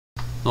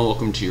Well,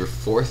 welcome to your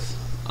fourth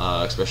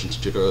expression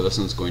tutorial. This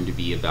one's going to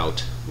be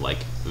about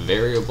like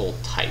variable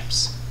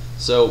types.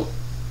 So,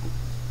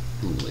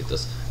 let me delete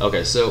this.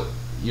 Okay, so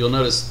you'll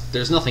notice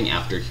there's nothing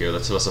after here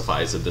that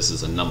specifies that this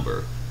is a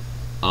number.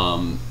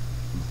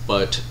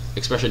 But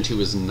expression 2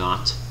 is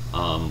not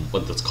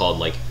what that's called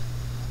like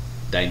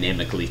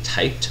dynamically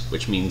typed,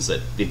 which means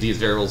that these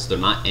variables, they're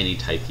not any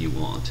type you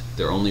want.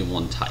 They're only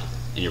one type.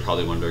 And you're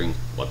probably wondering,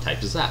 what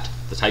type is that?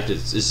 The type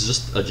is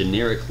just a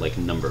generic like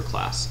number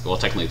class. Well,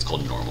 technically it's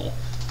called normal,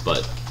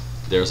 but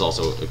there's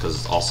also, because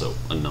it's also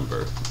a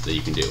number that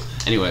you can do.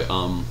 Anyway,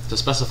 to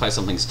specify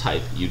something's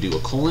type, you do a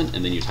colon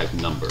and then you type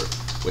number,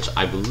 which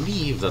I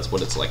believe that's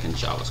what it's like in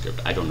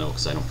JavaScript. I don't know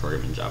because I don't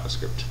program in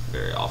JavaScript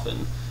very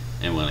often,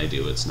 and when I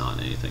do, it's not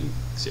anything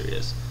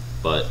serious.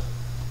 But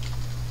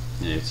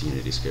yeah, it's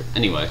Unity script.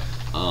 Anyway,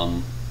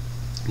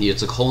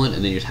 it's a colon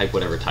and then you type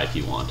whatever type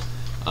you want.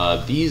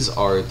 These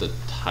are the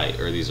type,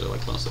 or these are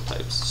like most of the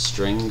types: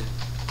 string,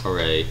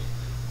 array,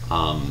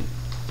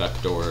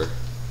 vector,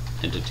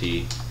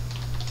 entity,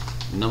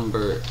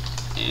 number,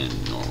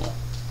 and normal.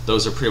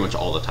 Those are pretty much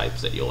all the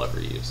types that you'll ever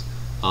use.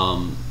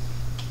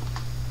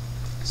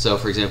 So,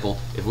 for example,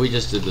 if we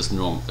just did this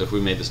normal, if we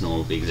made this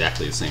normal be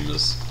exactly the same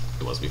as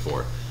it was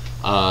before.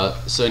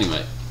 So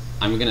anyway,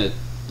 I'm gonna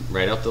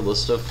write out the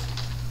list of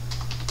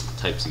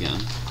types again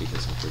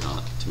because I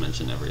forgot to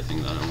mention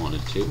everything that I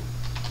wanted to.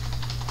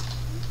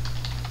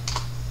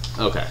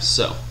 Okay,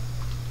 so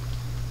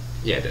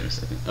yeah, I did a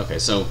second. Okay,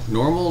 so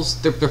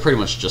normals, they're pretty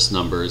much just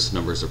numbers.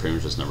 Numbers are pretty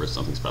much just numbers,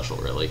 nothing special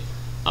really.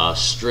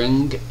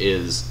 String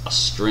is a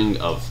string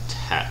of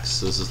text.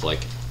 So this is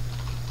like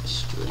a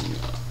string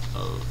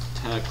of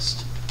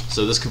text.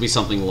 So this could be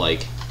something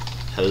like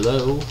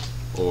hello,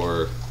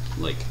 or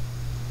like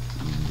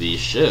the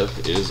ship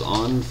is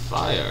on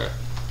fire.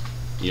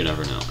 You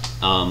never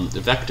know.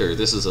 Vector,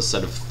 this is a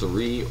set of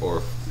three,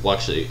 or well,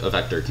 actually a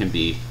vector can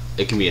be,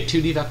 it can be a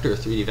 2D vector, a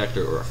 3D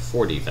vector, or a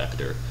 4D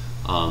vector.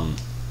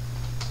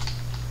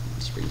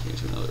 This brings me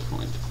to another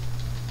point.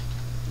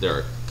 There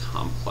are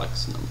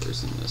complex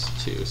numbers in this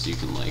too, so you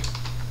can like,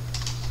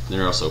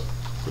 there are also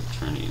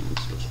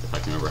Quaternions, which if I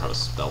can remember how to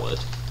spell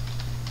it.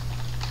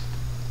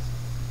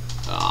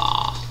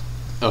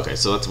 Okay,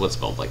 so that's what's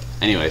spelled like.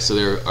 Anyway, so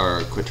there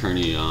are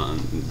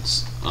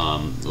Quaternions,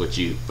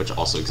 which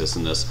also exist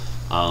in this.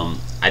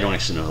 I don't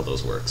actually know how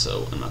those work,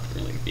 so I'm not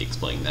really going to be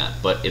explaining that.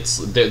 But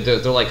they're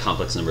like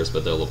complex numbers,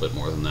 but they're a little bit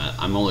more than that.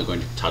 I'm only going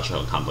to touch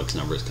on complex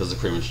numbers because they're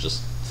pretty much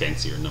just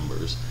fancier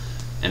numbers,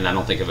 and I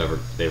don't think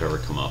they've ever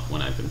come up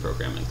when I've been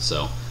programming.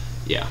 So,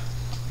 yeah.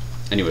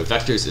 Anyway,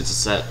 vectors, it's a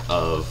set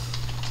of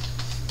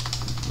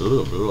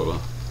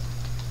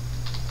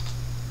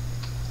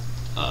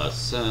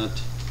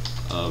set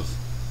of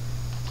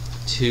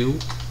 2,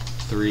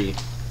 3,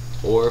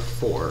 or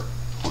 4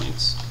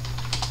 points,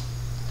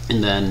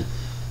 and then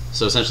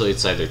so essentially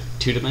it's either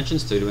 2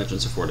 dimensions, 3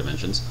 dimensions, or 4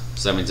 dimensions.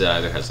 So that means it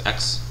either has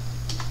x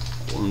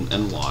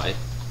and y,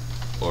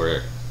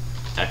 or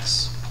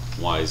x,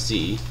 y,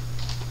 z,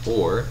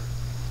 or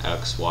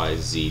x, y,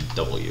 z,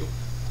 w.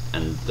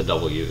 And the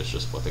w is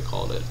just what they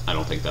called it. I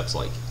don't think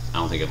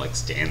it like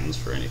stands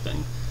for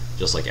anything.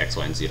 Just like x,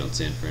 y, and z don't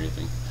stand for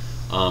anything.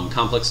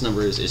 Complex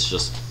numbers is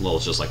just, well,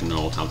 it's just like a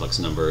normal complex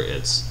number.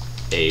 It's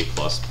a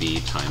plus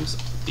b times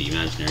the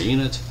imaginary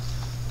unit.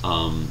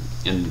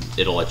 And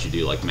it'll let you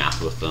do like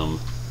math with them.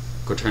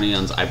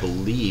 Quaternions, I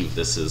believe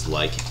this is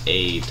like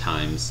a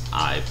times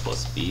I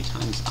plus b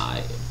times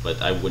I,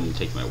 but I wouldn't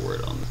take my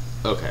word on it.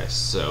 Okay,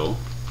 so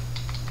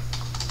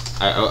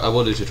I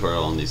will do a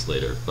tutorial on these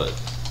later, but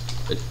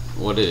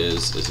what it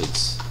is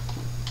it's,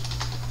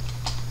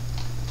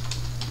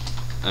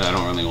 I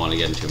don't really want to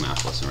get into a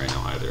math lesson right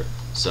now either,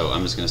 so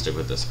I'm just going to stick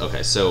with this.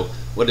 Okay, so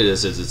what it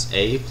is it's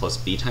a plus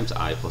b times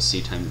I plus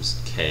c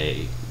times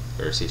k,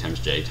 or c times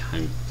j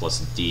plus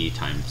d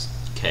times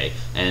k,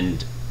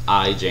 and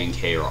I, j, and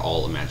k are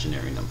all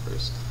imaginary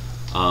numbers.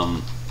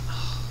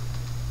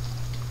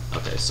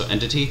 Okay, so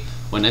entity,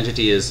 what an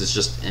entity is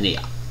just any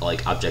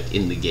like object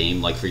in the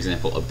game. Like for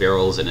example, a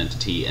barrel is an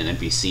entity, an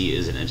NPC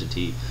is an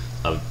entity,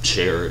 a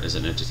chair is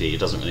an entity. It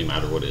doesn't really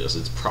matter what it is,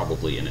 it's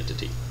probably an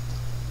entity.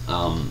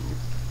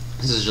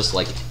 This is just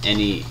like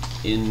any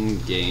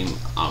in-game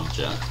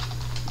object,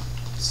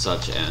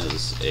 such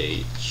as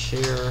a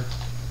chair.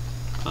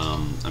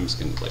 I'm just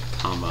going to like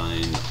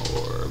combine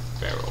or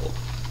barrel.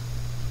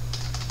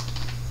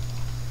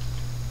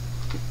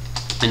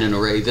 And an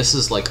array, this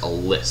is like a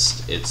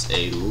list. It's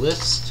a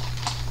list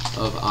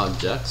of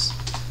objects,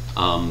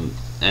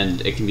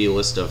 and it can be a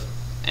list of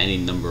any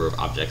number of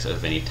objects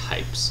of any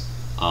types.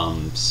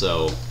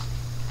 So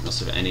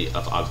list of any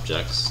of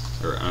objects,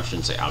 or I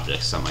shouldn't say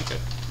objects, sound like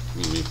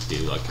we need to do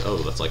like, oh,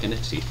 that's like an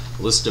entity.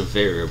 List of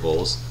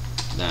variables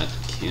that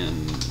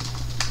can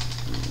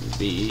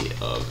be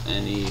of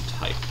any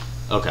type.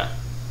 Okay.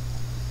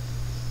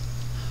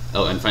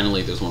 Oh, and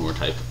finally there's one more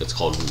type. It's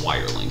called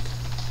wirelink.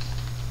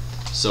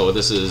 So it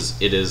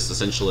is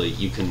essentially,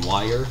 you can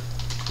wire,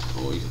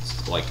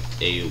 it's like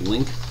a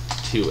link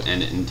to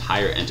an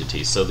entire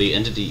entity. So the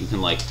entity, you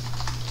can like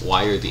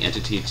wire the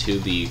entity to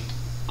the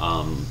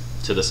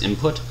to this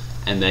input,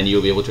 and then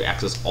you'll be able to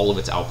access all of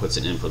its outputs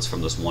and inputs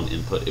from this one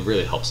input. It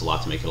really helps a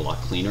lot to make it a lot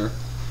cleaner.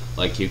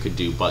 Like you could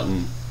do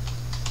button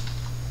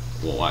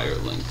wire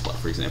link,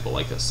 for example,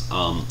 like this,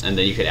 and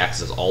then you could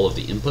access all of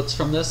the inputs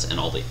from this and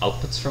all the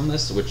outputs from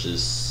this, which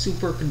is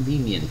super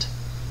convenient.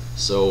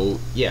 So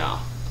yeah,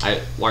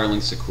 wire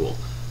links are cool.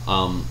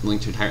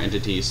 Link to entire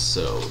entities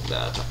so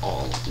that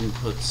all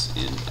inputs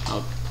and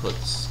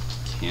outputs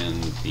can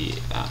be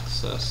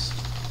accessed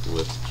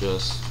with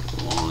just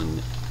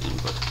one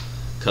input,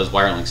 because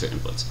wire links are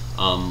inputs.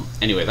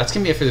 Anyway, that's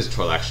gonna be it for this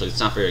tutorial. Actually, it's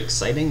not very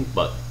exciting,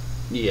 but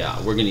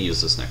yeah, we're gonna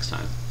use this next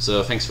time.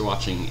 So thanks for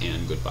watching,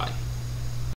 and goodbye.